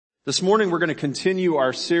This morning we're going to continue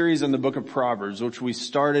our series in the book of Proverbs, which we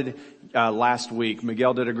started last week.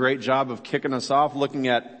 Miguel did a great job of kicking us off looking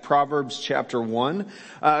at Proverbs chapter 1.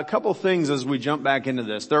 A couple things as we jump back into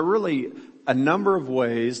this. There are really a number of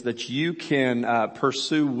ways that you can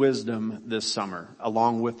pursue wisdom this summer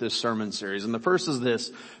along with this sermon series. And the first is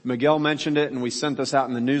this. Miguel mentioned it and we sent this out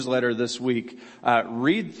in the newsletter this week.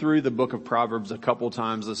 Read through the book of Proverbs a couple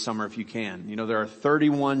times this summer if you can. You know, there are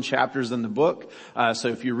 31 chapters in the book. So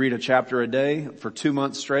if you read a chapter a day for 2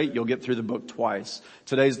 months straight, you'll get through the book twice.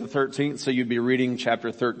 Today's the 13th, so you'd be reading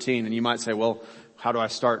chapter 13. And you might say, well, how do I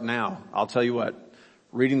start now? I'll tell you what.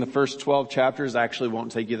 Reading the first 12 chapters actually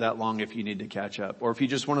won't take you that long if you need to catch up. Or if you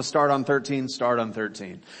just want to start on 13, start on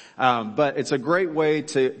 13. But it's a great way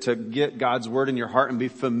to get God's word in your heart and be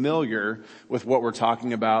familiar with what we're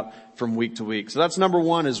talking about from week to week. So that's number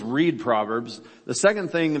one, is read Proverbs. The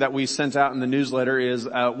second thing that we sent out in the newsletter is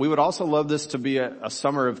we would also love this to be a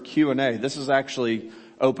summer of Q&A. This is actually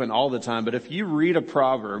open all the time, but if you read a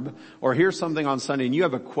proverb or hear something on Sunday and you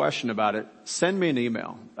have a question about it, send me an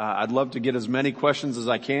email. I'd love to get as many questions as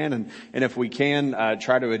I can, and if we can,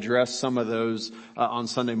 try to address some of those on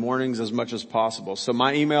Sunday mornings as much as possible. So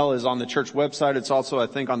my email is on the church website. It's also, I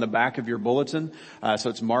think, on the back of your bulletin.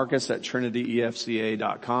 So it's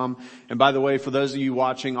marcus@trinityefca.com. And by the way, for those of you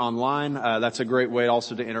watching online, that's a great way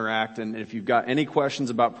also to interact. And if you've got any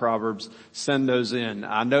questions about Proverbs, send those in.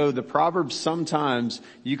 I know the Proverbs sometimes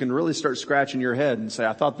you can really start scratching your head and say,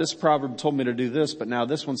 I thought this proverb told me to do this, but now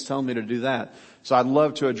this one's telling me to do that. So I'd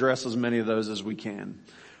love to address as many of those as we can.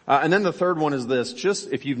 And then the third one is this.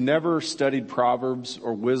 Just if you've never studied Proverbs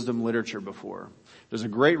or wisdom literature before, there's a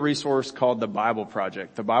great resource called the Bible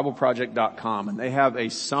Project, thebibleproject.com, and they have a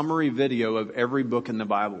summary video of every book in the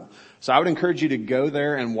Bible. So I would encourage you to go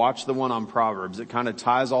there and watch the one on Proverbs. It kind of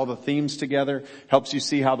ties all the themes together, helps you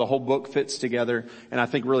see how the whole book fits together, and I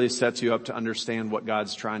think really sets you up to understand what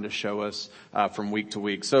God's trying to show us from week to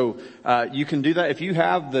week. So you can do that. If you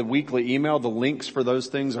have the weekly email, the links for those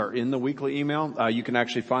things are in the weekly email. You can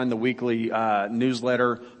actually find the weekly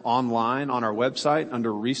newsletter online on our website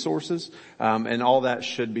under resources, and all that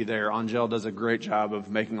should be there. Angel does a great job of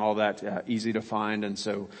making all that easy to find, and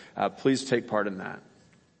so please take part in that.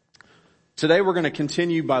 Today we're going to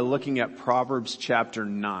continue by looking at Proverbs chapter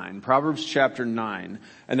 9. Proverbs chapter 9.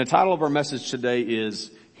 And the title of our message today is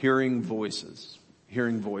Hearing Voices.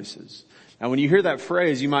 Hearing Voices. Now when you hear that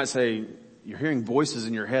phrase, you might say, you're hearing voices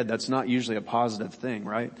in your head. That's not usually a positive thing,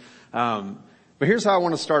 right? But here's how I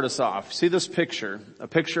want to start us off. See this picture, a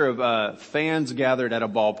picture of fans gathered at a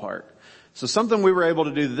ballpark. So something we were able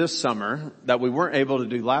to do this summer that we weren't able to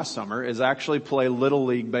do last summer is actually play Little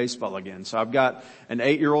League baseball again. So I've got an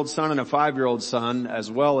 8-year-old son and a 5-year-old son, as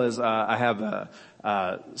well as I have a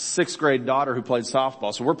 6th grade daughter who played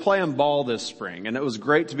softball. So we're playing ball this spring, and it was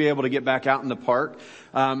great to be able to get back out in the park.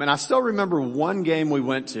 And I still remember one game we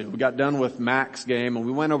went to. We got done with Mac's game, and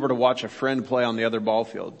we went over to watch a friend play on the other ball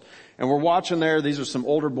field. And we're watching there. These are some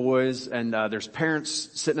older boys, and there's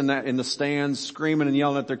parents sitting in the stands screaming and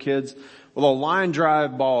yelling at their kids. Well, a line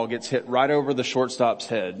drive ball gets hit right over the shortstop's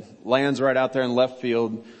head, lands right out there in left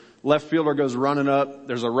field. Left fielder goes running up.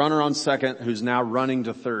 There's a runner on second who's now running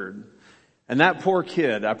to third. And that poor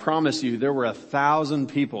kid, I promise you, there were 1,000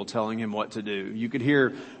 people telling him what to do. You could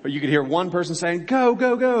hear one person saying, go,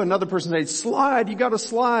 go, go. Another person said, slide, you gotta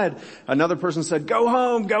slide. Another person said, go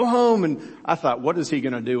home, go home. And I thought, what is he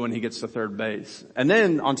gonna do when he gets to third base? And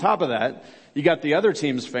then on top of that, you got the other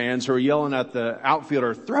team's fans who are yelling at the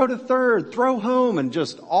outfielder, throw to third, throw home, and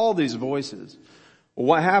just all these voices. Well,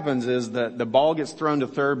 what happens is that the ball gets thrown to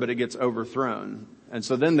third, but it gets overthrown. And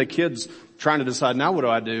so then the kid's trying to decide, now what do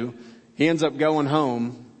I do? He ends up going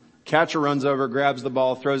home. Catcher runs over, grabs the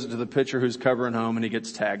ball, throws it to the pitcher who's covering home, and he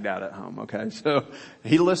gets tagged out at home. Okay, so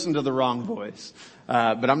he listened to the wrong voice.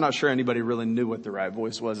 But I'm not sure anybody really knew what the right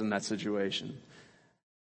voice was in that situation.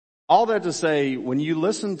 All that to say, when you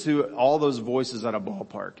listen to all those voices at a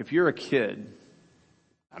ballpark, if you're a kid,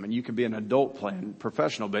 I mean, you could be an adult playing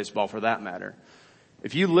professional baseball for that matter.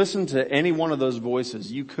 If you listen to any one of those voices,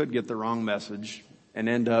 you could get the wrong message and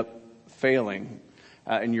end up failing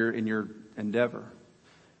in your endeavor.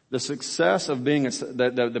 The success of being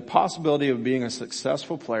the possibility of being a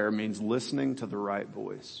successful player means listening to the right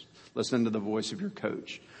voice, listening to the voice of your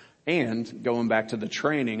coach, and going back to the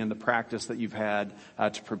training and the practice that you've had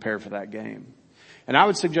to prepare for that game. And I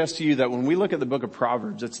would suggest to you that when we look at the book of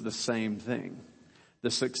Proverbs, it's the same thing.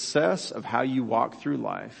 The success of how you walk through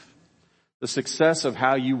life, the success of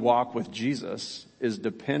how you walk with Jesus is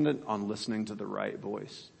dependent on listening to the right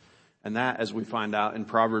voice. And that, as we find out in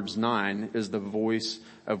Proverbs 9, is the voice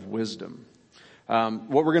of wisdom.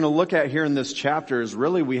 What we're going to look at here in this chapter is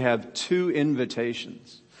really we have two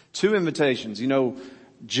invitations. Two invitations. You know,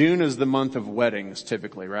 June is the month of weddings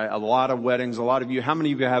typically, right? A lot of weddings. A lot of you, how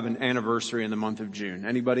many of you have an anniversary in the month of June?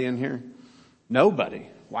 Anybody in here? Nobody.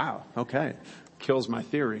 Wow. Okay. Kills my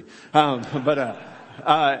theory. A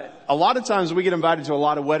lot of times we get invited to a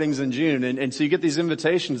lot of weddings in June, and so you get these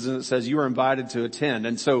invitations and it says you are invited to attend.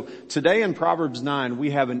 And so today in Proverbs 9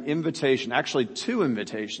 we have an invitation, actually two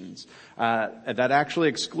invitations, that actually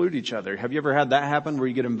exclude each other. Have you ever had that happen where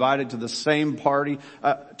you get invited to the same party,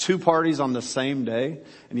 two parties on the same day,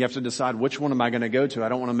 and you have to decide which one am I going to go to? I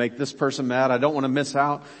don't want to make this person mad. I don't want to miss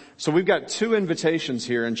out. So we've got two invitations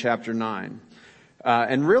here in chapter 9.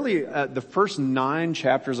 And really, the first 9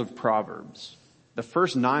 chapters of Proverbs,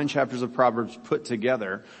 put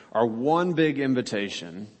together are one big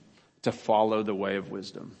invitation to follow the way of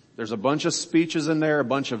wisdom. There's a bunch of speeches in there, a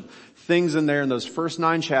bunch of things in there in those first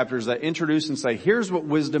 9 chapters that introduce and say, here's what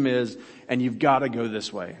wisdom is, and you've got to go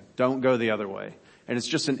this way. Don't go the other way. And it's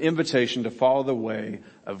just an invitation to follow the way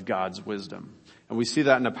of God's wisdom. And we see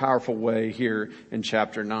that in a powerful way here in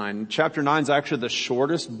chapter 9. Chapter 9 is actually the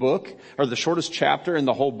shortest book, or the shortest chapter in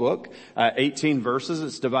the whole book. 18 verses.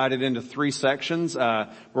 It's divided into 3 sections. We're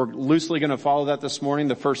loosely going to follow that this morning.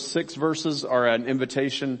 The first 6 verses are an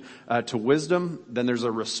invitation to wisdom. Then there's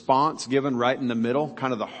a response given right in the middle,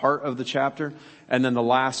 kind of the heart of the chapter. And then the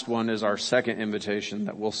last one is our second invitation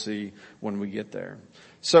that we'll see when we get there.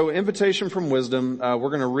 So invitation from wisdom, we're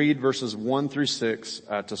going to read verses 1 through 6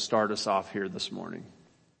 to start us off here this morning.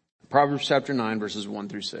 Proverbs chapter 9 verses 1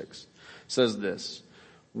 through 6 says this: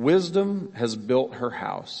 Wisdom has built her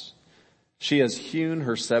house. She has hewn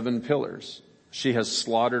her 7 pillars. She has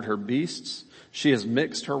slaughtered her beasts. She has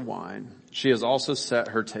mixed her wine. She has also set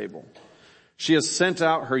her table. She has sent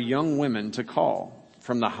out her young women to call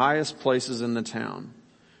from the highest places in the town.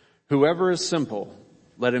 Whoever is simple,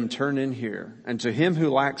 let him turn in here. And to him who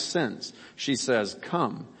lacks sense, she says,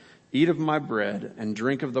 come, eat of my bread and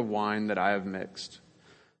drink of the wine that I have mixed.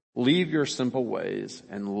 Leave your simple ways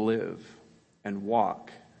and live and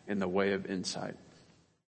walk in the way of insight.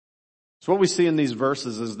 So what we see in these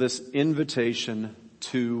verses is this invitation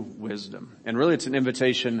to wisdom. And really it's an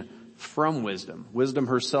invitation from wisdom. Wisdom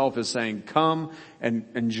herself is saying, come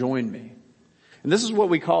and join me. And this is what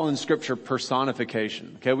we call in Scripture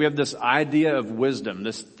personification. Okay, we have this idea of wisdom,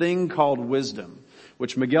 this thing called wisdom,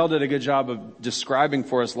 which Miguel did a good job of describing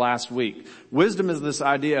for us last week. Wisdom is this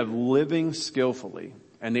idea of living skillfully.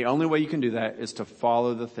 And the only way you can do that is to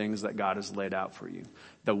follow the things that God has laid out for you,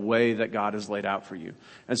 the way that God has laid out for you.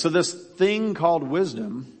 And so this thing called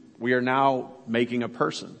wisdom, we are now making a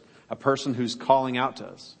person who's calling out to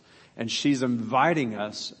us. And she's inviting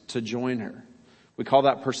us to join her. We call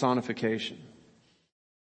that personification.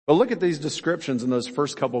 But look at these descriptions in those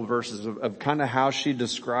first couple of verses of kind of how she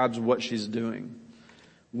describes what she's doing.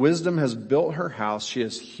 Wisdom has built her house. She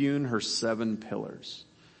has hewn her 7 pillars.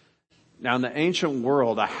 Now in the ancient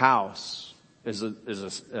world, a house is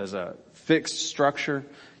a fixed structure.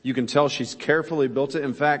 You can tell she's carefully built it.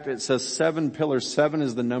 In fact, it says 7 pillars. 7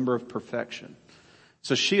 is the number of perfection.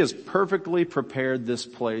 So she has perfectly prepared this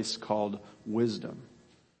place called wisdom.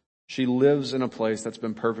 She lives in a place that's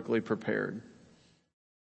been perfectly prepared.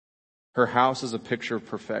 Her house is a picture of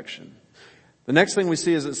perfection. The next thing we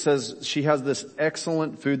see is it says she has this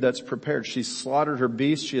excellent food that's prepared. She's slaughtered her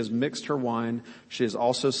beasts. She has mixed her wine. She has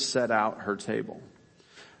also set out her table.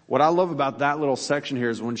 What I love about that little section here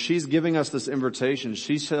is when she's giving us this invitation,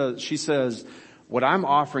 she says, what I'm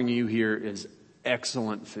offering you here is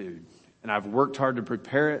excellent food. And I've worked hard to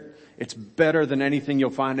prepare it. It's better than anything you'll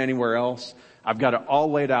find anywhere else. I've got it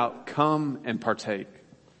all laid out. Come and partake.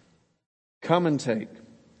 Come and take.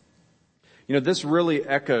 You know, this really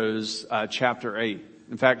echoes chapter 8.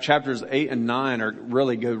 In fact, chapters 8 and 9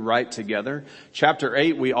 really go right together. Chapter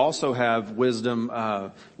 8, we also have wisdom.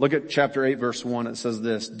 Look at chapter 8, verse 1. It says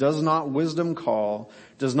this: Does not wisdom call?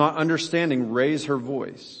 Does not understanding raise her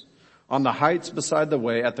voice? On the heights beside the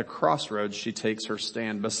way, at the crossroads, she takes her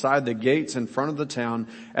stand. Beside the gates in front of the town,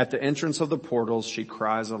 at the entrance of the portals, she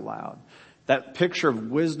cries aloud. That picture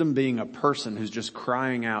of wisdom being a person who's just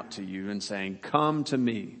crying out to you and saying, come to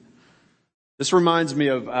me. This reminds me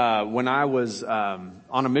of when I was on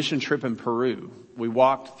a mission trip in Peru. We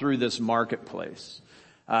walked through this marketplace.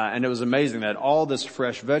 And it was amazing that all this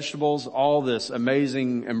fresh vegetables, all this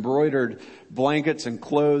amazing embroidered blankets and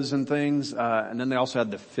clothes and things. And then they also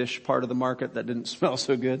had the fish part of the market that didn't smell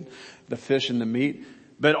so good, the fish and the meat.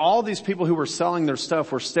 But all these people who were selling their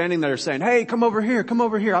stuff were standing there saying, hey, come over here.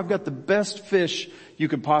 I've got the best fish you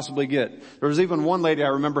could possibly get. There was even one lady I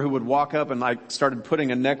remember who would walk up and started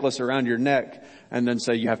putting a necklace around your neck and then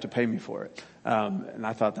say, you have to pay me for it. And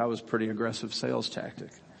I thought that was a pretty aggressive sales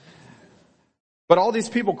tactic. But all these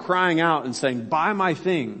people crying out and saying, buy my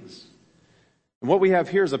things. And what we have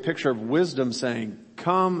here is a picture of wisdom saying,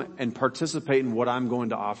 come and participate in what I'm going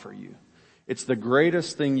to offer you. It's the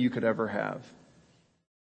greatest thing you could ever have.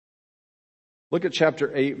 Look at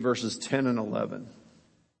chapter 8, verses 10 and 11.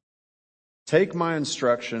 Take my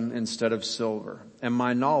instruction instead of silver, and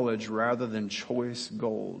my knowledge rather than choice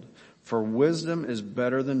gold. For wisdom is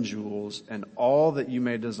better than jewels, and all that you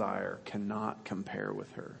may desire cannot compare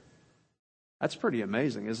with her. That's pretty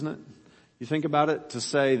amazing, isn't it? You think about it, to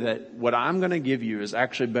say that what I'm going to give you is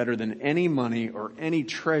actually better than any money or any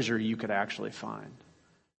treasure you could actually find.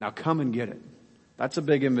 Now come and get it. That's a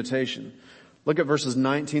big invitation. Look at verses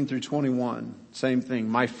 19 through 21. Same thing.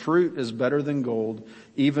 My fruit is better than gold,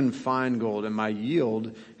 even fine gold, and my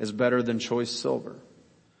yield is better than choice silver.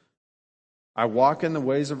 I walk in the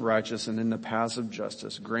ways of righteousness and in the paths of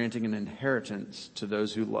justice, granting an inheritance to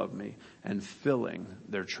those who love me and filling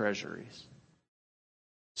their treasuries.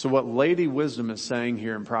 So what Lady Wisdom is saying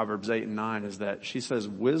here in Proverbs 8 and 9 is that she says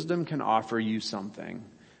wisdom can offer you something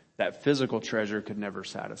that physical treasure could never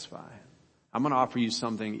satisfy. I'm going to offer you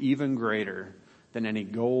something even greater than any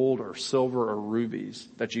gold or silver or rubies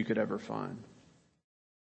that you could ever find.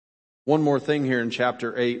 One more thing here in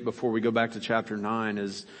chapter 8 before we go back to chapter 9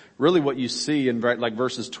 is really what you see in like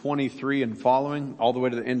verses 23 and following all the way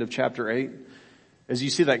to the end of chapter 8 is you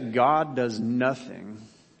see that God does nothing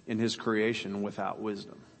in his creation without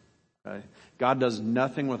wisdom. Okay? God does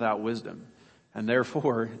nothing without wisdom. And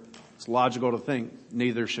therefore, it's logical to think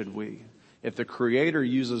neither should we. If the Creator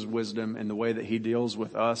uses wisdom in the way that he deals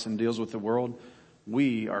with us and deals with the world,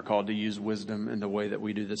 we are called to use wisdom in the way that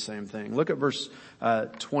we do the same thing. Look at verse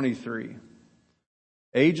 23.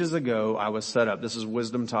 Ages ago I was set up, this is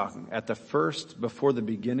wisdom talking, at the first before the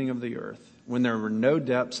beginning of the earth. When there were no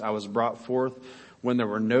depths I was brought forth, when there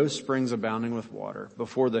were no springs abounding with water.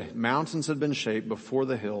 Before the mountains had been shaped, before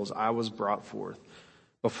the hills I was brought forth.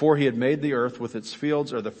 Before he had made the earth with its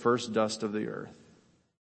fields or the first dust of the earth.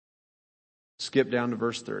 Skip down to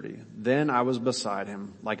verse 30. Then I was beside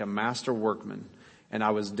him like a master workman, and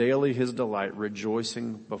I was daily his delight,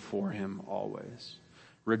 rejoicing before him always.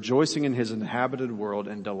 Rejoicing in his inhabited world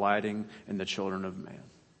and delighting in the children of man.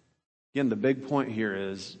 Again, the big point here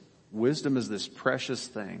is wisdom is this precious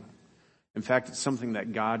thing. In fact, it's something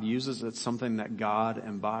that God uses. It's something that God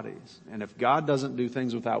embodies. And if God doesn't do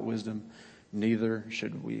things without wisdom, neither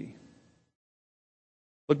should we.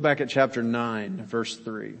 Look back at chapter 9, verse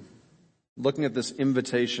 3. Looking at this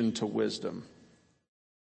invitation to wisdom.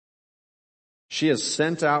 She has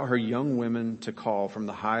sent out her young women to call from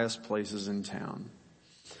the highest places in town.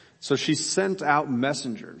 So she sent out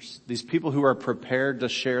messengers, these people who are prepared to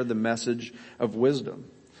share the message of wisdom.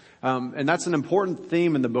 And that's an important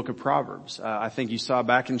theme in the book of Proverbs. I think you saw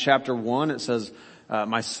back in chapter 1, it says,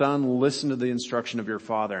 my son, listen to the instruction of your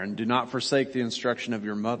father and do not forsake the instruction of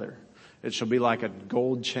your mother. It shall be like a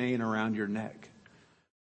gold chain around your neck.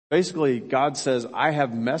 Basically, God says, I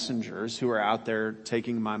have messengers who are out there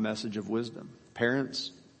taking my message of wisdom.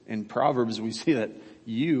 Parents, in Proverbs, we see that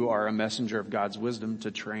you are a messenger of God's wisdom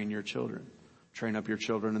to train your children. Train up your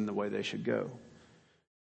children in the way they should go.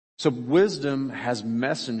 So wisdom has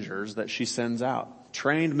messengers that she sends out.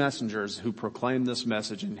 Trained messengers who proclaim this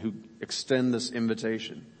message and who extend this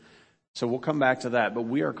invitation. So we'll come back to that, but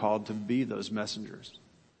we are called to be those messengers.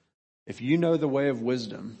 If you know the way of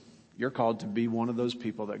wisdom, you're called to be one of those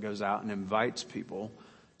people that goes out and invites people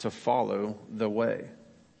to follow the way.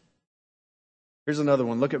 Here's another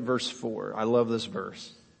one. Look at verse 4. I love this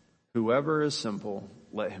verse. Whoever is simple,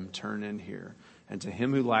 let him turn in here. And to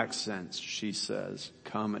him who lacks sense, she says,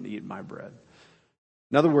 come and eat my bread.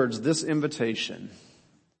 In other words, this invitation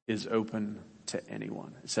is open to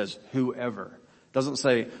anyone. It says whoever. It doesn't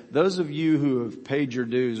say those of you who have paid your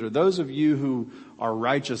dues or those of you who are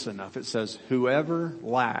righteous enough. It says whoever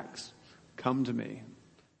lacks, come to me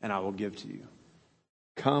and I will give to you.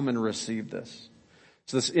 Come and receive this.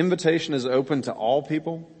 So this invitation is open to all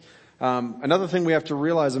people. Another thing we have to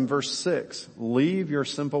realize in verse 6, leave your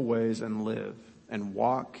simple ways and live and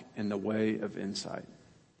walk in the way of insight.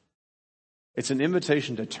 It's an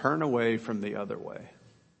invitation to turn away from the other way.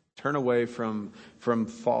 Turn away from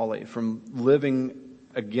folly, from living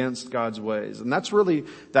against God's ways. And that's really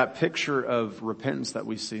that picture of repentance that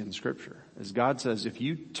we see in Scripture. As God says, if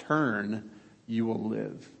you turn, you will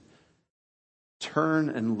live. Turn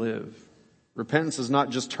and live. Repentance is not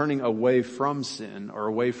just turning away from sin or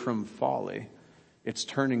away from folly. It's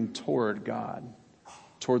turning toward God,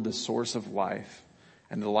 toward the source of life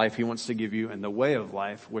and the life he wants to give you and the way of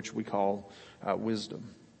life, which we call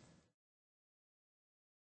wisdom.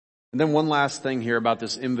 And then one last thing here about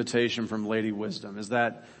this invitation from Lady Wisdom is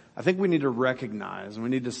that I think we need to recognize, and we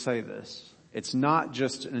need to say this, it's not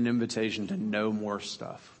just an invitation to know more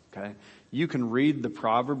stuff, okay? You can read the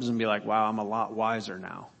Proverbs and be like, wow, I'm a lot wiser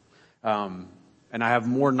now. And I have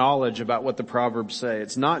more knowledge about what the Proverbs say.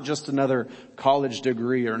 It's not just another college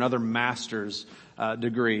degree or another master's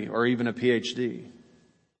degree or even a PhD.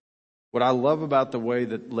 What I love about the way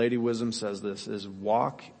that Lady Wisdom says this is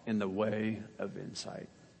walk in the way of insight.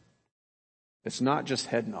 It's not just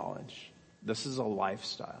head knowledge. This is a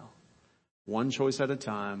lifestyle. One choice at a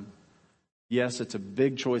time. Yes, it's a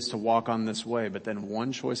big choice to walk on this way, but then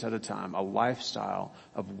one choice at a time, a lifestyle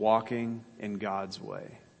of walking in God's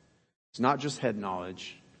way. It's not just head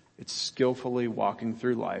knowledge. It's skillfully walking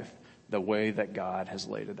through life the way that God has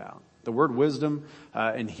laid it out. The word wisdom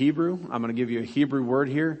in Hebrew, I'm going to give you a Hebrew word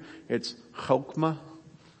here. It's chokmah.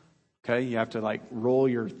 Okay, you have to like roll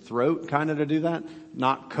your throat kind of to do that.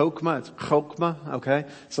 Not kokma, it's chokmah. Okay,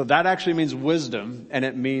 so that actually means wisdom, and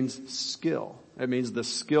it means skill. It means the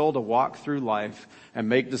skill to walk through life and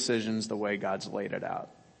make decisions the way God's laid it out.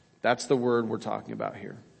 That's the word we're talking about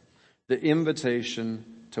here. The invitation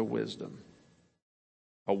to wisdom.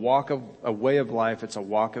 A way of life. It's a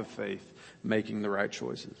walk of faith, making the right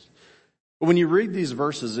choices. But when you read these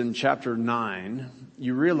verses in chapter 9,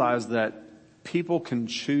 you realize that people can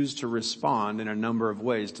choose to respond in a number of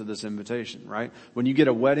ways to this invitation, right? When you get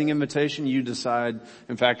a wedding invitation, you decide,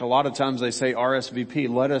 in fact, a lot of times they say RSVP,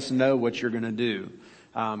 let us know what you're going to do.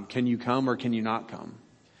 Can you come or can you not come?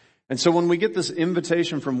 And so when we get this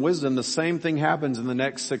invitation from wisdom, the same thing happens in the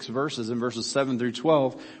next 6 verses. In verses 7 through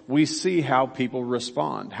 12, we see how people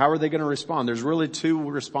respond. How are they going to respond? There's really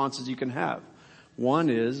 2 responses you can have.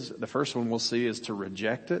 One is, the first one we'll see is to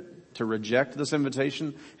reject it. To reject this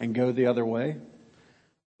invitation and go the other way,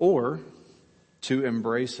 or to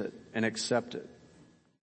embrace it and accept it.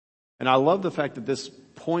 And I love the fact that this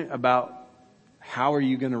point about how are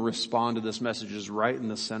you going to respond to this message is right in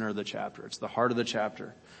the center of the chapter. It's the heart of the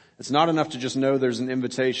chapter. It's not enough to just know there's an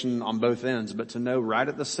invitation on both ends, but to know right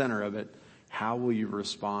at the center of it, how will you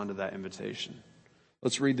respond to that invitation?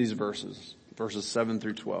 Let's read these verses 7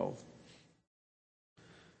 through 12.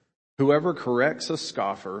 Whoever corrects a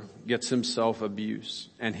scoffer gets himself abuse,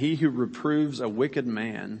 and he who reproves a wicked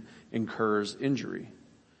man incurs injury.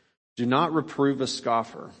 Do not reprove a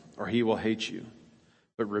scoffer, or he will hate you,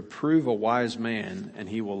 but reprove a wise man, and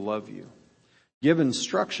he will love you. Give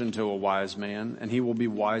instruction to a wise man, and he will be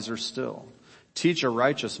wiser still. Teach a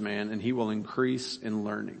righteous man, and he will increase in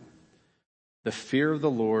learning. The fear of the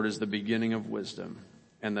Lord is the beginning of wisdom,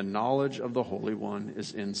 and the knowledge of the Holy One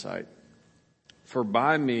is insight. For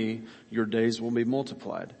by me your days will be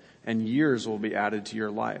multiplied, and years will be added to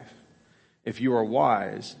your life. If you are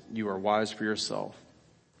wise for yourself.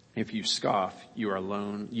 If you scoff, you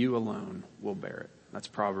alone will bear it. That's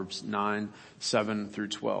Proverbs 9, 7 through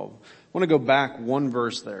 12. I want to go back one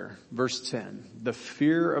verse there. Verse 10. The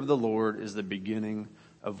fear of the Lord is the beginning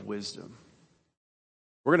of wisdom.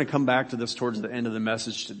 We're going to come back to this towards the end of the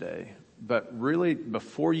message today. But really,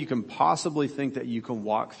 before you can possibly think that you can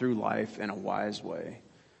walk through life in a wise way,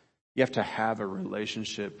 you have to have a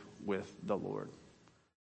relationship with the Lord.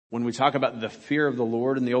 When we talk about the fear of the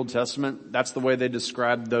Lord in the Old Testament, that's the way they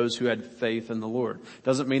described those who had faith in the Lord.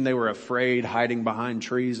 Doesn't mean they were afraid, hiding behind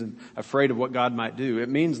trees and afraid of what God might do. It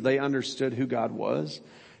means they understood who God was,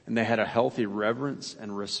 and they had a healthy reverence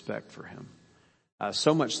and respect for him.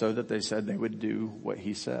 So much so that they said they would do what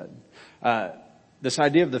he said. This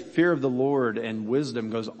idea of the fear of the Lord and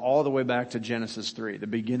wisdom goes all the way back to Genesis 3, the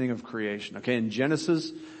beginning of creation. Okay, in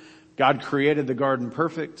Genesis, God created the garden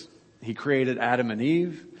perfect. He created Adam and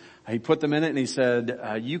Eve. He put them in it and he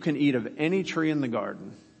said, you can eat of any tree in the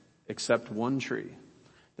garden except one tree,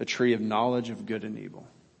 the tree of knowledge of good and evil.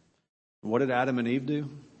 And what did Adam and Eve do?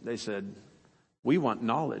 They said, we want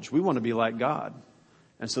knowledge. We want to be like God.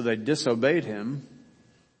 And so they disobeyed him,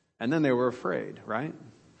 and then they were afraid, right?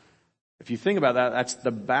 If you think about that, that's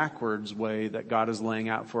the backwards way that God is laying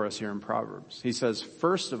out for us here in Proverbs. He says,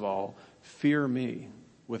 first of all, fear me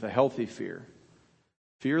with a healthy fear.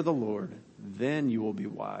 Fear the Lord, then you will be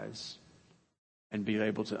wise and be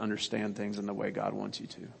able to understand things in the way God wants you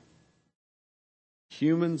to.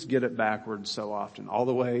 Humans get it backwards so often, all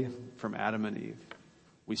the way from Adam and Eve.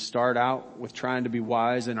 We start out with trying to be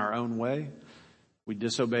wise in our own way. We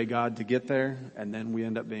disobey God to get there, and then we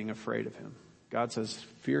end up being afraid of him. God says,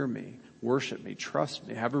 fear me, worship me, trust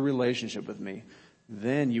me, have a relationship with me.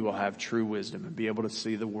 Then you will have true wisdom and be able to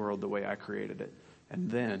see the world the way I created it. And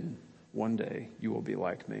then one day you will be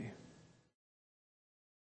like me.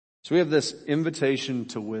 So we have this invitation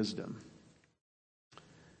to wisdom.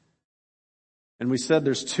 And we said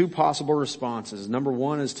there's two possible responses. Number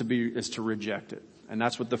one is to reject it. And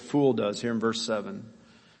that's what the fool does here in verse 7.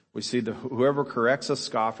 We see whoever corrects a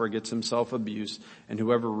scoffer gets himself abuse, and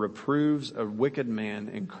whoever reproves a wicked man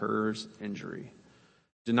incurs injury.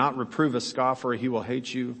 Do not reprove a scoffer, he will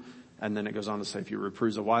hate you. And then it goes on to say, if you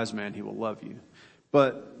reprove a wise man, he will love you.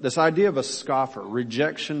 But this idea of a scoffer,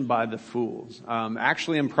 rejection by the fools.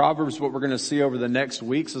 Actually in Proverbs, what we're going to see over the next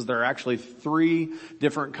weeks is there are actually 3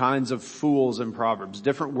 different kinds of fools in Proverbs,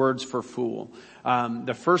 different words for fool.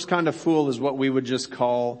 The first kind of fool is what we would just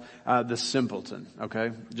call the simpleton,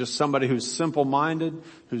 okay? Just somebody who's simple-minded,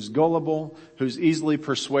 who's gullible, who's easily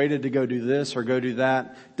persuaded to go do this or go do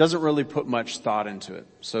that, doesn't really put much thought into it.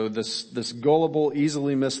 So this gullible,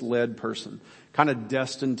 easily misled person, kind of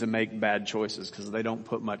destined to make bad choices because they don't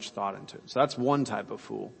put much thought into it. So that's one type of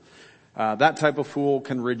fool. That type of fool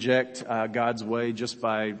can reject God's way just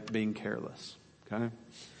by being careless, okay?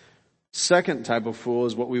 Second type of fool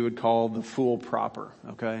is what we would call the fool proper,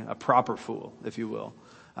 okay? A proper fool, if you will.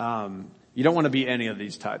 You don't want to be any of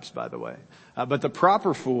these types, by the way. But the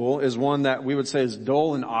proper fool is one that we would say is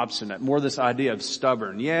dull and obstinate, more this idea of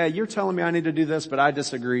stubborn. Yeah, you're telling me I need to do this, but I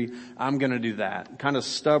disagree. I'm going to do that. Kind of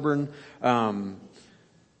stubborn.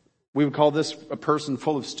 We would call this a person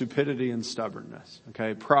full of stupidity and stubbornness,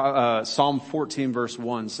 okay? Psalm 14 verse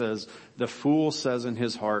 1 says, the fool says in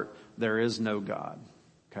his heart, there is no God.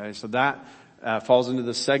 Okay, so that falls into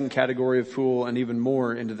the second category of fool, and even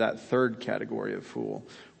more into that third category of fool,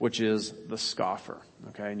 which is the scoffer.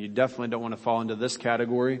 Okay, and you definitely don't want to fall into this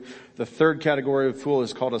category. The third category of fool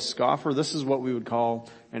is called a scoffer. This is what we would call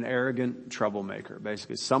an arrogant troublemaker.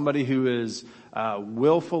 Basically, somebody who is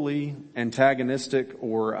willfully antagonistic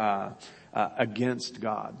or against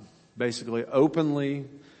God. Basically, openly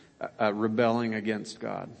rebelling against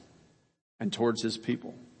God and towards his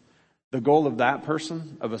people. The goal of that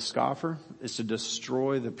person, of a scoffer, is to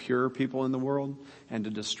destroy the pure people in the world and to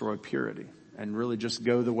destroy purity and really just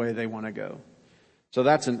go the way they want to go. So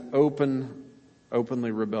that's an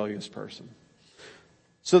openly rebellious person.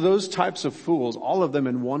 So those types of fools, all of them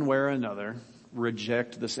in one way or another,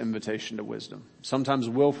 reject this invitation to wisdom. Sometimes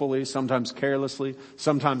willfully, sometimes carelessly,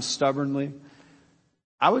 sometimes stubbornly.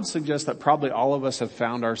 I would suggest that probably all of us have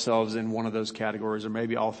found ourselves in one of those categories, or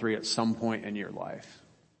maybe all 3 at some point in your life.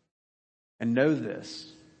 And know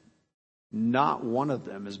this, not one of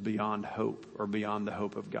them is beyond hope or beyond the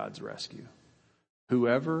hope of God's rescue.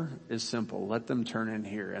 Whoever is simple, let them turn in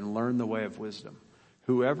here and learn the way of wisdom.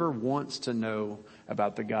 Whoever wants to know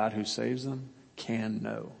about the God who saves them can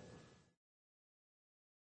know.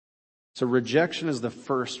 So rejection is the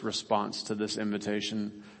first response to this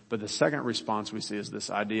invitation, but the second response we see is this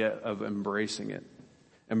idea of embracing it.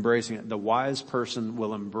 Embracing it. The wise person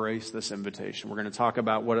will embrace this invitation. We're going to talk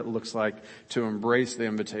about what it looks like to embrace the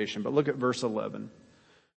invitation. But look at verse 11.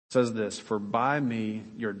 It says this, for by me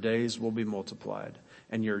your days will be multiplied,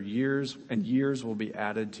 and your years will be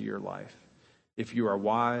added to your life. If you are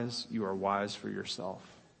wise for yourself.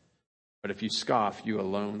 But if you scoff, you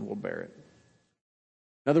alone will bear it.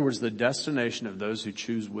 In other words, the destination of those who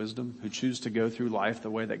choose wisdom, who choose to go through life the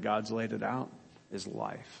way that God's laid it out, is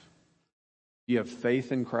life. If you have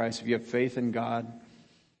faith in Christ, if you have faith in God,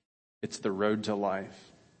 it's the road to life.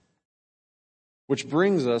 Which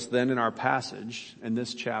brings us then in our passage in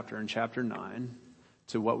this chapter, in chapter 9,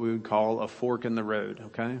 to what we would call a fork in the road,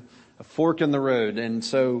 okay? A fork in the road. And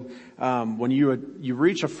so when you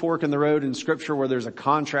reach a fork in the road in Scripture where there's a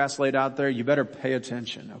contrast laid out there, you better pay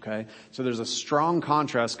attention, okay? So there's a strong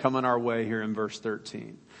contrast coming our way here in verse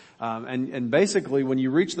 13. And basically when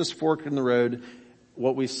you reach this fork in the road,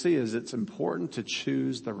 what we see is it's important to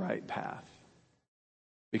choose the right path.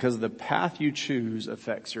 Because the path you choose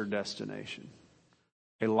affects your destination.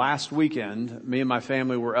 Okay, last weekend, me and my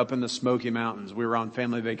family were up in the Smoky Mountains. We were on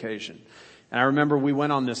family vacation. And I remember we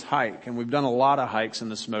went on this hike, and we've done a lot of hikes in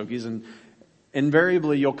the Smokies, and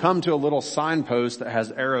invariably you'll come to a little signpost that has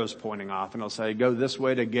arrows pointing off, and it'll say, go this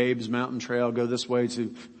way to Gabe's Mountain Trail, go this way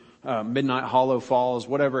to Midnight Hollow Falls,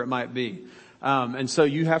 whatever it might be. And so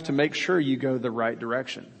you have to make sure you go the right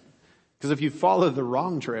direction. Because if you follow the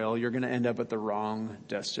wrong trail, you're going to end up at the wrong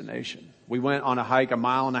destination. We went on a hike, a 1.5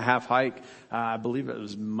 mile hike. I believe it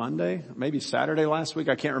was Monday, maybe Saturday last week.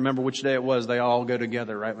 I can't remember which day it was. They all go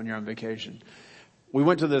together, right, when you're on vacation. We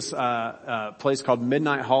went to this place called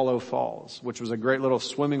Midnight Hollow Falls, which was a great little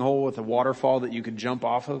swimming hole with a waterfall that you could jump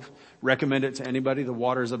off of. Recommend it to anybody. The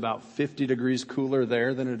water is about 50 degrees cooler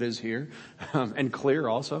there than it is here, and clear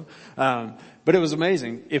also. But it was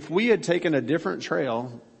amazing. If we had taken a different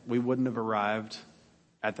trail, we wouldn't have arrived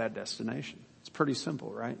at that destination. It's pretty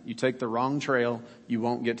simple, right? You take the wrong trail, you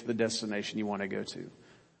won't get to the destination you want to go to.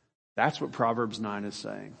 That's what Proverbs 9 is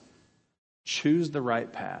saying. Choose the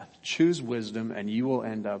right path. Choose wisdom, and you will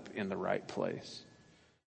end up in the right place.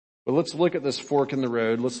 But let's look at this fork in the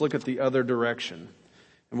road. Let's look at the other direction.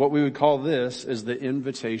 And what we would call this is the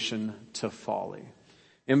invitation to folly.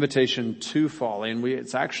 Invitation to folly. And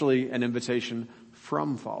it's actually an invitation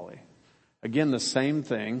from folly. Again, the same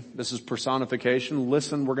thing. This is personification.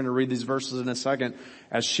 Listen, we're going to read these verses in a second.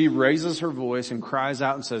 As she raises her voice and cries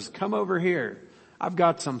out and says, come over here. I've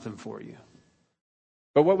got something for you.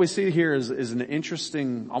 But what we see here is an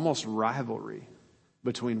interesting, almost rivalry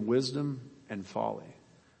between wisdom and folly.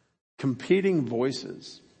 Competing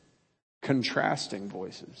voices, contrasting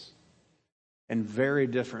voices, and very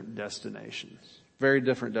different destinations. Very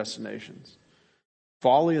different destinations.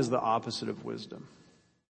 Folly is the opposite of wisdom.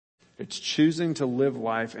 It's choosing to live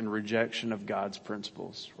life in rejection of God's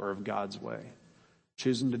principles or of God's way.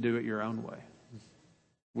 Choosing to do it your own way.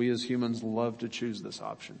 We as humans love to choose this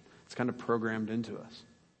option. It's kind of programmed into us.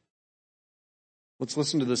 Let's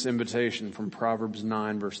listen to this invitation from Proverbs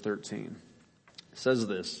 9 verse 13. It says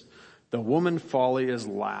this, the woman folly is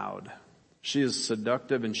loud. She is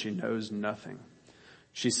seductive and she knows nothing.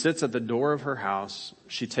 She sits at the door of her house.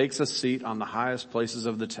 She takes a seat on the highest places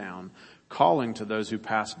of the town, calling to those who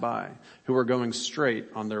pass by, who are going straight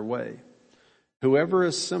on their way. Whoever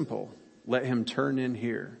is simple, let him turn in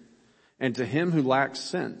here. And to him who lacks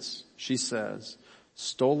sense, she says,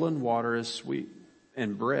 stolen water is sweet,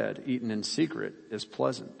 and bread eaten in secret is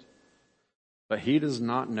pleasant. But he does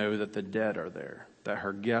not know that the dead are there, that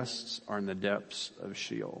her guests are in the depths of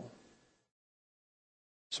Sheol.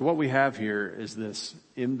 So what we have here is this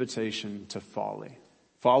invitation to folly.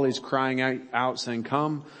 Folly's crying out saying,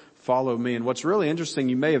 come, follow me. And what's really interesting,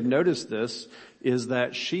 you may have noticed this, is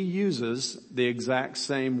that she uses the exact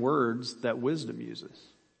same words that wisdom uses.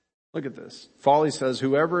 Look at this. Folly says,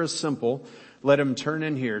 whoever is simple, let him turn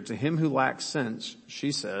in here. To him who lacks sense,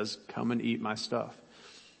 she says, come and eat my stuff.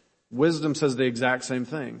 Wisdom says the exact same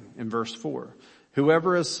thing in verse 4.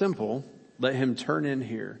 Whoever is simple, let him turn in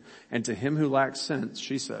here. And to him who lacks sense,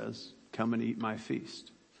 she says, come and eat my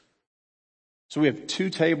feast. So we have two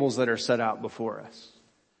tables that are set out before us.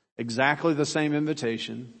 Exactly the same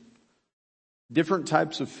invitation. Different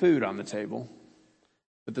types of food on the table.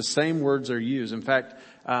 But the same words are used. In fact,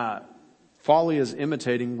 folly is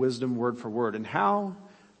imitating wisdom word for word. And how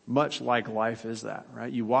much like life is that,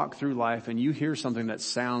 right? You walk through life and you hear something that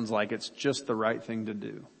sounds like it's just the right thing to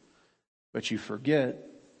do. But you forget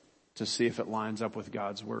to see if it lines up with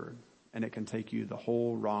God's word. And it can take you the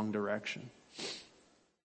whole wrong direction.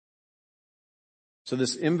 So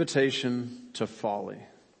this invitation to folly.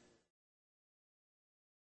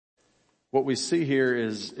 What we see here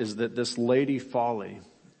is that this lady folly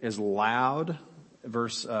is loud,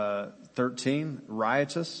 verse 13,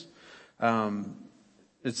 riotous.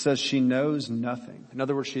 It says she knows nothing. In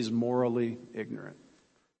other words, she's morally ignorant.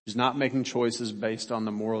 She's not making choices based on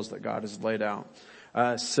the morals that God has laid out.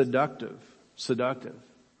 Seductive. In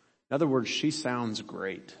other words, she sounds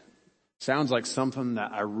great. Sounds like something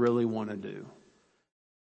that I really want to do.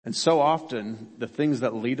 And so often, the things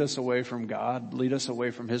that lead us away from God, lead us away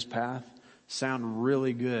from His path, sound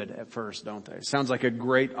really good at first, don't they? Sounds like a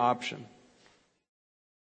great option.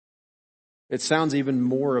 It sounds even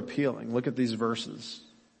more appealing. Look at these verses.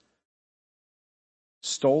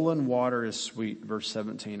 Stolen water is sweet, verse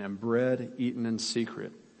 17, and bread eaten in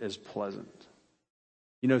secret is pleasant.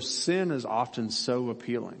 You know, sin is often so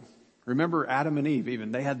appealing. Remember Adam and Eve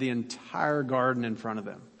even, they had the entire garden in front of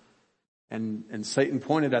them. And Satan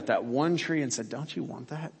pointed at that one tree and said, don't you want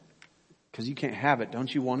that? Because you can't have it.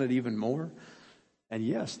 Don't you want it even more? And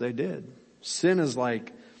yes, they did. Sin is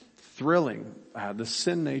like thrilling. The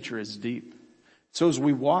sin nature is deep. So as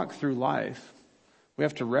we walk through life, we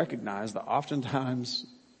have to recognize that oftentimes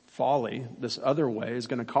folly, this other way, is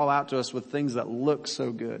going to call out to us with things that look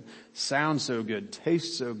so good, sound so good,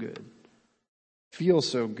 taste so good, feel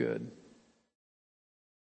so good.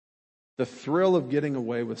 The thrill of getting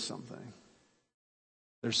away with something.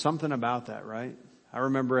 There's something about that, right? I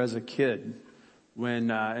remember as a kid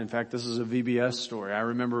when, in fact, this is a VBS story. I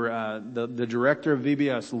remember the director of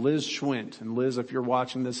VBS, Liz Schwint. And Liz, if you're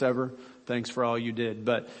watching this ever, thanks for all you did.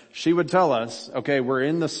 But she would tell us, okay, we're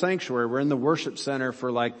in the sanctuary. We're in the worship center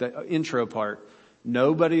for like the intro part.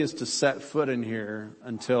 Nobody is to set foot in here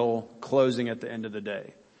until closing at the end of the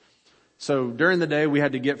day. So during the day, we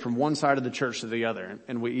had to get from one side of the church to the other.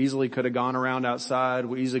 And we easily could have gone around outside.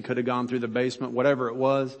 We easily could have gone through the basement, whatever it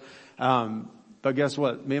was. But guess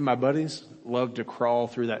what? Me and my buddies loved to crawl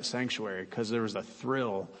through that sanctuary because there was a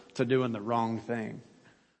thrill to doing the wrong thing.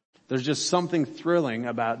 There's just something thrilling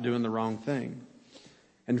about doing the wrong thing.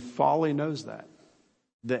 And folly knows that.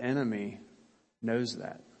 The enemy knows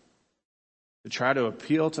that. To try to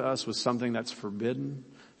appeal to us with something that's forbidden,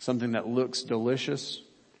 something that looks delicious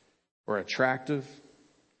or attractive.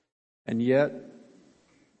 And yet,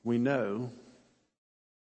 we know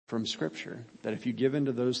from Scripture that if you give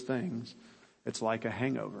into those things, it's like a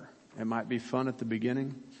hangover. It might be fun at the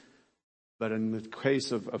beginning, but in the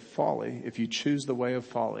case of folly, if you choose the way of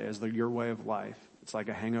folly as your way of life, it's like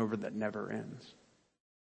a hangover that never ends.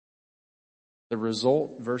 The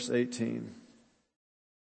result, verse 18,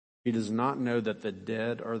 he does not know that the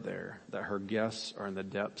dead are there, that her guests are in the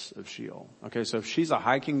depths of Sheol. Okay, so if she's a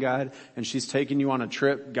hiking guide and she's taking you on a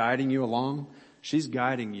trip, guiding you along, she's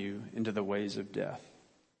guiding you into the ways of death,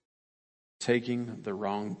 taking the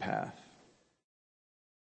wrong path.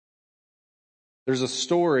 There's a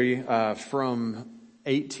story from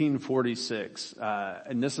 1846,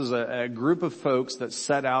 and this is a group of folks that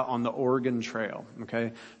set out on the Oregon Trail.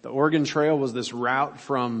 Okay, the Oregon Trail was this route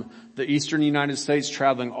from the eastern United States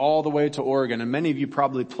traveling all the way to Oregon, and many of you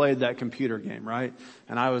probably played that computer game, right?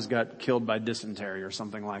 And I always got killed by dysentery or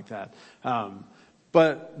something like that.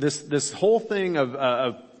 But this whole thing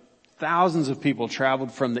of thousands of people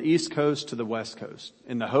traveled from the East Coast to the West Coast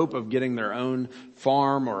in the hope of getting their own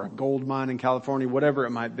farm or a gold mine in California, whatever it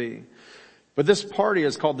might be. But this party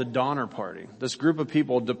is called the Donner Party. This group of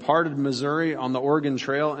people departed Missouri on the Oregon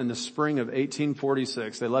Trail in the spring of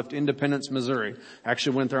 1846. They left Independence, Missouri.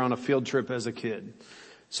 Actually went there on a field trip as a kid.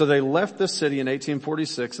 So they left the city in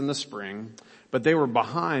 1846 in the spring, but they were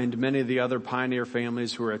behind many of the other pioneer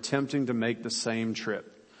families who were attempting to make the same trip.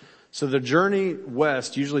 So the journey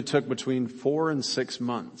west usually took between 4 and 6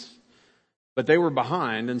 months. But they were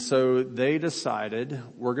behind, and so they decided,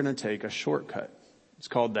 we're going to take a shortcut. It's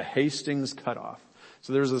called the Hastings Cutoff.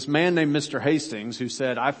 So there's this man named Mr. Hastings who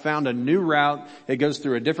said, I found a new route. It goes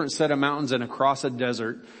through a different set of mountains and across a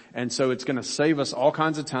desert. And so it's going to save us all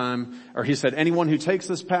kinds of time. Or he said, anyone who takes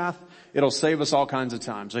this path, it'll save us all kinds of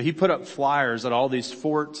time. So he put up flyers at all these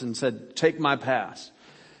forts and said, take my pass.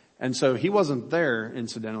 And so he wasn't there,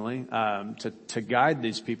 incidentally, to guide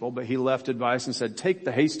these people, but he left advice and said, take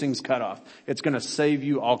the Hastings Cutoff. It's going to save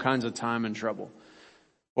you all kinds of time and trouble.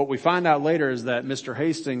 What we find out later is that Mr.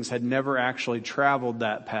 Hastings had never actually traveled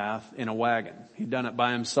that path in a wagon. He'd done it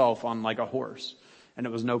by himself on like a horse. And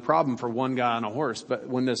it was no problem for one guy on a horse. But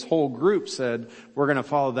when this whole group said, we're going to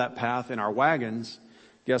follow that path in our wagons,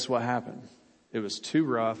 guess what happened? It was too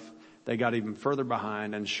rough. They got even further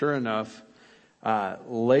behind. And sure enough,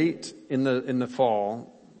 late in the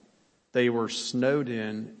fall, they were snowed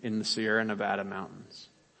in the Sierra Nevada mountains,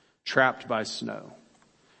 trapped by snow.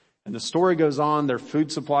 And the story goes on. Their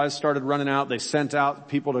food supplies started running out. They sent out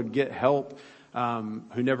people to get help,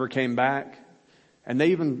 who never came back. And they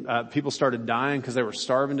even, people started dying because they were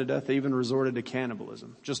starving to death. They even resorted to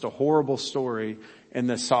cannibalism. Just a horrible story in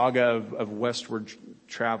the saga of westward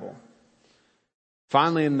travel.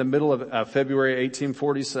 Finally, in the middle of February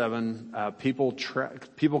 1847,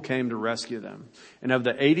 people came to rescue them. And of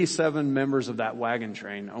the 87 members of that wagon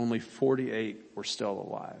train, only 48 were still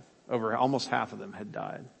alive. Over almost half of them had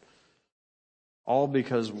died. All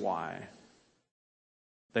because why?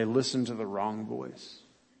 They listened to the wrong voice.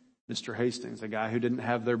 Mr. Hastings, a guy who didn't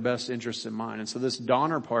have their best interests in mind. And so this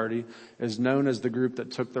Donner Party is known as the group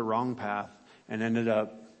that took the wrong path and ended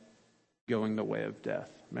up going the way of death,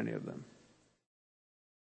 many of them.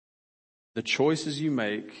 The choices you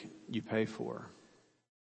make, you pay for.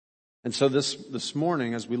 And so this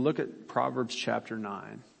morning, as we look at Proverbs chapter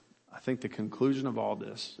 9, I think the conclusion of all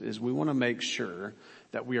this is we want to make sure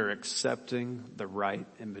that we are accepting the right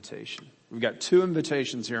invitation. We've got two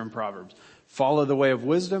invitations here in Proverbs. Follow the way of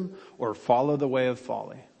wisdom or follow the way of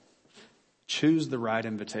folly. Choose the right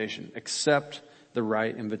invitation. Accept the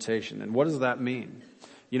right invitation. And what does that mean?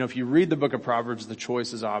 You know, if you read the book of Proverbs, the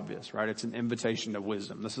choice is obvious, right? It's an invitation to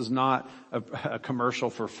wisdom. This is not a commercial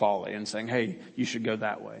for folly and saying, hey, you should go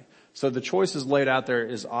that way. So the choice is laid out there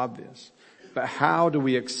is obvious. But how do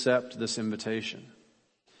we accept this invitation?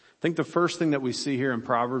 I think the first thing that we see here in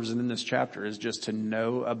Proverbs and in this chapter is just to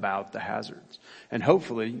know about the hazards. And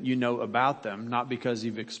hopefully you know about them, not because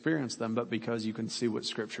you've experienced them, but because you can see what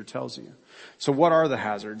Scripture tells you. So what are the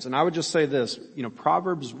hazards? And I would just say this,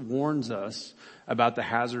 Proverbs warns us about the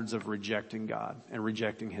hazards of rejecting God and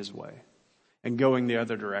rejecting His way and going the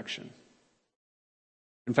other direction.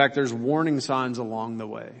 In fact, there's warning signs along the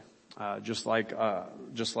way, just like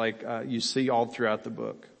you see all throughout the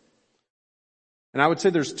book. And I would say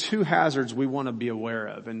there's two hazards we want to be aware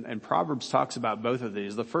of. And Proverbs talks about both of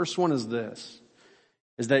these. The first one is this,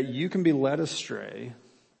 is that you can be led astray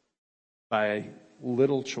by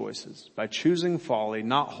little choices, by choosing folly,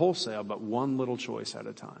 not wholesale, but one little choice at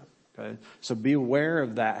a time. Okay. So be aware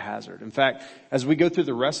of that hazard. In fact, as we go through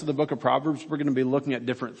the rest of the book of Proverbs, we're going to be looking at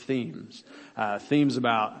different themes. Themes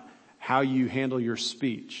about how you handle your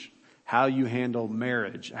speech, how you handle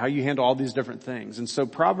marriage, how you handle all these different things. And so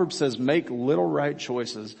Proverbs says, make little right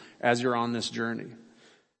choices as you're on this journey.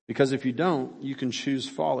 Because if you don't, you can choose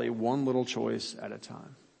folly one little choice at a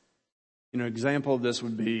time. An example of this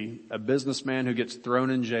would be a businessman who gets thrown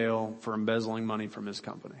in jail for embezzling money from his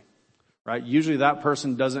company. Right? Usually that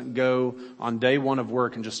person doesn't go on day one of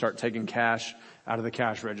work and just start taking cash out of the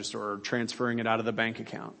cash register or transferring it out of the bank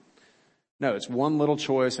account. No, it's one little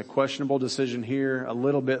choice, a questionable decision here, a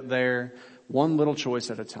little bit there, one little choice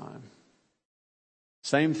at a time.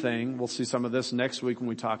 Same thing, we'll see some of this next week when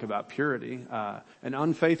we talk about purity. An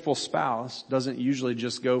unfaithful spouse doesn't usually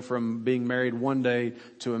just go from being married one day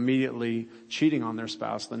to immediately cheating on their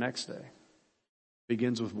spouse the next day. It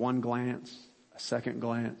begins with one glance, a second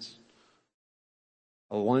glance,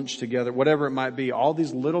 a lunch together, whatever it might be. All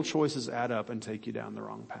these little choices add up and take you down the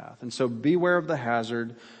wrong path. And so beware of the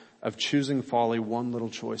hazard of choosing folly one little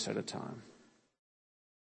choice at a time.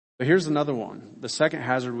 But here's another one. The second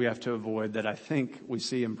hazard we have to avoid that I think we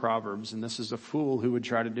see in Proverbs, and this is a fool who would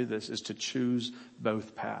try to do this, is to choose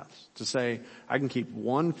both paths. To say, I can keep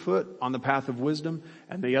one foot on the path of wisdom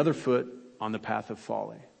and the other foot on the path of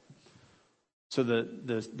folly. So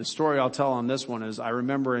the story I'll tell on this one is I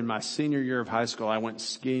remember in my senior year of high school, I went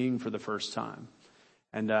skiing for the first time.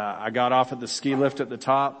 And I got off at the ski lift at the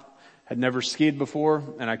top, had never skied before,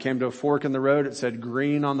 and I came to a fork in the road. It said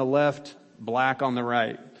green on the left, black on the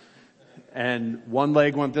right. And one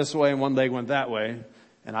leg went this way and one leg went that way,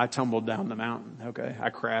 and I tumbled down the mountain. Okay,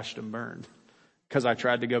 I crashed and burned because I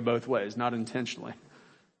tried to go both ways, not intentionally.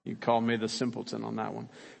 You call me the simpleton on that one.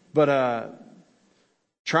 But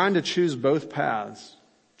trying to choose both paths,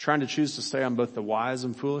 trying to choose to stay on both the wise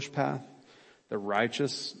and foolish path, the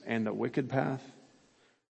righteous and the wicked path,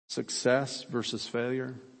 success versus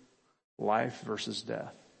failure, life versus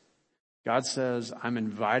death. God says, I'm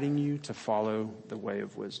inviting you to follow the way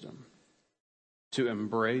of wisdom, to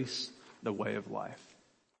embrace the way of life.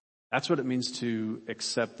 That's what it means to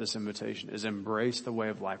accept this invitation, is embrace the way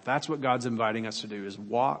of life. That's what God's inviting us to do, is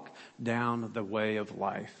walk down the way of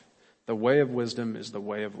life. The way of wisdom is the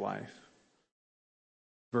way of life.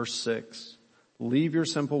 Verse 6, leave your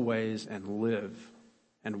simple ways and live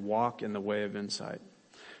and walk in the way of insight.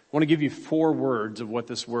 I want to give you 4 words of what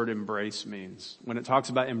this word embrace means. When it talks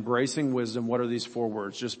about embracing wisdom, what are these 4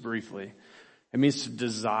 words? Just briefly. It means to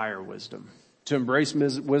desire wisdom. To embrace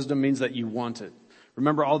wisdom means that you want it.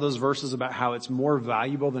 Remember all those verses about how it's more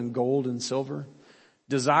valuable than gold and silver?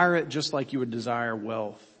 Desire it just like you would desire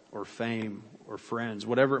wealth or fame or friends,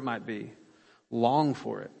 whatever it might be. Long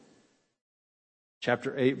for it.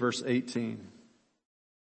 Chapter 8, verse 18.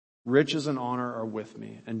 Riches and honor are with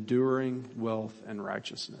me, enduring wealth and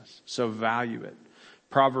righteousness. So value it.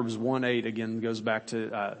 Proverbs 1:8 again goes back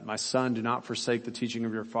to, my son, do not forsake the teaching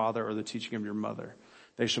of your father or the teaching of your mother.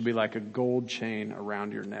 They shall be like a gold chain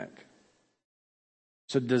around your neck.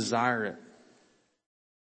 So desire it.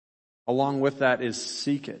 Along with that is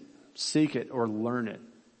seek it. Seek it or learn it.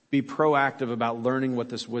 Be proactive about learning what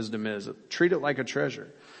this wisdom is. Treat it like a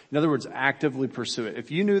treasure. In other words, actively pursue it.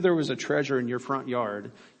 If you knew there was a treasure in your front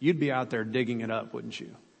yard, you'd be out there digging it up, wouldn't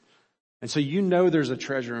you? And so you know there's a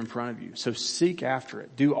treasure in front of you. So seek after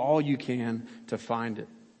it. Do all you can to find it.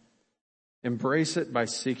 Embrace it by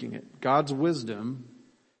seeking it. God's wisdom,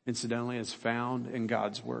 incidentally, is found in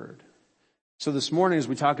God's word. So this morning, as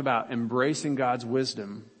we talk about embracing God's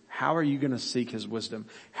wisdom, how are you going to seek his wisdom?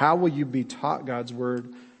 How will you be taught God's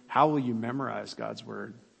word? How will you memorize God's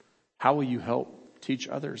word? How will you help teach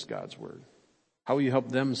others God's word? How will you help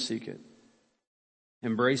them seek it?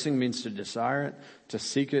 Embracing means to desire it, to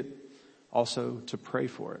seek it, also to pray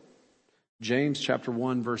for it. James chapter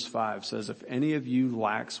 1 verse 5 says, if any of you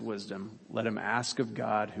lacks wisdom, let him ask of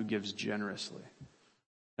God who gives generously.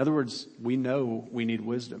 In other words, we know we need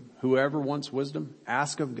wisdom. Whoever wants wisdom,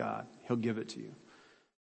 ask of God. He'll give it to you.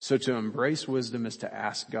 So to embrace wisdom is to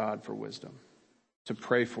ask God for wisdom, to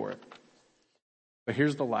pray for it. But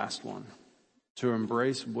here's the last one. To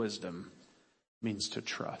embrace wisdom means to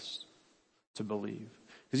trust, to believe.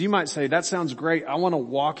 Because you might say, that sounds great. I want to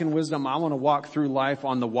walk in wisdom. I want to walk through life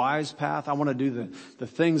on the wise path. I want to do the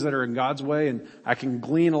things that are in God's way. And I can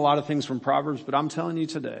glean a lot of things from Proverbs. But I'm telling you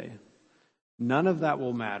today, none of that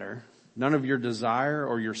will matter. None of your desire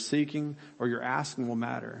or your seeking or your asking will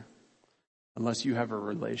matter unless you have a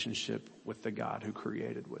relationship with the God who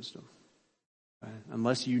created wisdom. Right?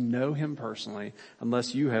 Unless you know him personally,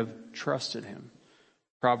 unless you have trusted him.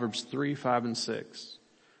 Proverbs 3, 5, and 6.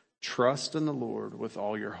 Trust in the Lord with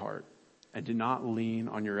all your heart and do not lean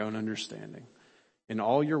on your own understanding. In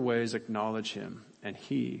all your ways acknowledge him, and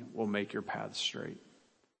he will make your paths straight.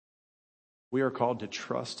 We are called to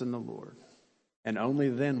trust in the Lord, and only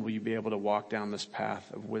then will you be able to walk down this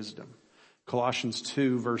path of wisdom. Colossians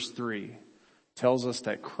 2 verse 3 tells us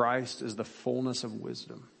that Christ is the fullness of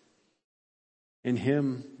wisdom. In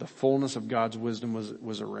him, the fullness of God's wisdom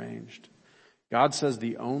was arranged. God says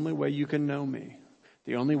the only way you can know me,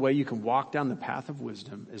 the only way you can walk down the path of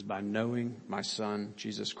wisdom is by knowing my Son,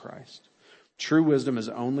 Jesus Christ. True wisdom is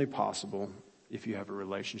only possible if you have a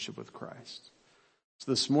relationship with Christ.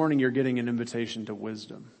 So this morning you're getting an invitation to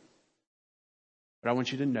wisdom. But I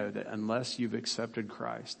want you to know that unless you've accepted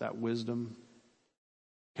Christ, that wisdom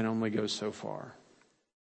can only go so far.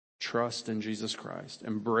 Trust in Jesus Christ.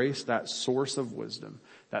 Embrace that source of wisdom,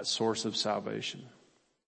 that source of salvation.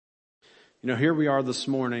 You know, here we are this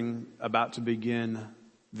morning about to begin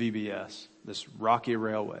VBS, this rocky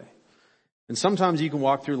railway. And sometimes you can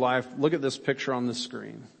walk through life, look at this picture on the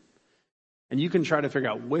screen, and you can try to figure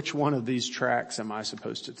out which one of these tracks am I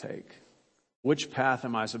supposed to take? Which path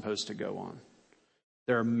am I supposed to go on?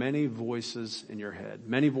 There are many voices in your head,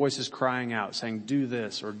 many voices crying out, saying, do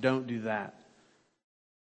this or don't do that.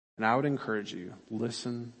 And I would encourage you,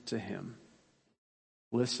 listen to him.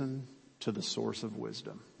 Listen to the source of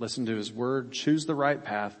wisdom. Listen to his word, choose the right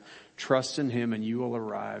path, trust in him, and you will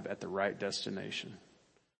arrive at the right destination.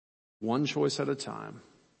 One choice at a time.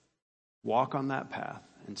 Walk on that path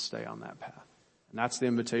and stay on that path. And that's the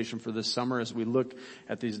invitation for this summer as we look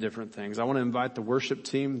at these different things. I want to invite the worship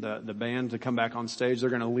team, the band, to come back on stage. They're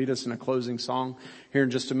going to lead us in a closing song here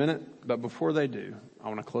in just a minute. But before they do, I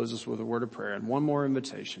want to close us with a word of prayer and one more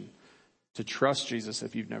invitation to trust Jesus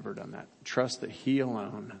if you've never done that. Trust that he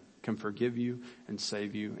alone can forgive you and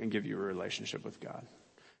save you and give you a relationship with God.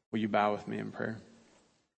 Will you bow with me in prayer?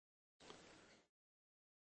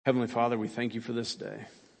 Heavenly Father, we thank you for this day.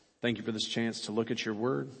 Thank you for this chance to look at your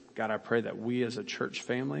word. God, I pray that we as a church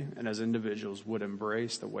family and as individuals would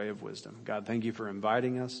embrace the way of wisdom. God, thank you for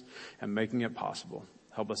inviting us and making it possible.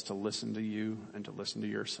 Help us to listen to you and to listen to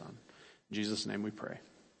your Son. In Jesus' name we pray.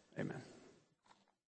 Amen.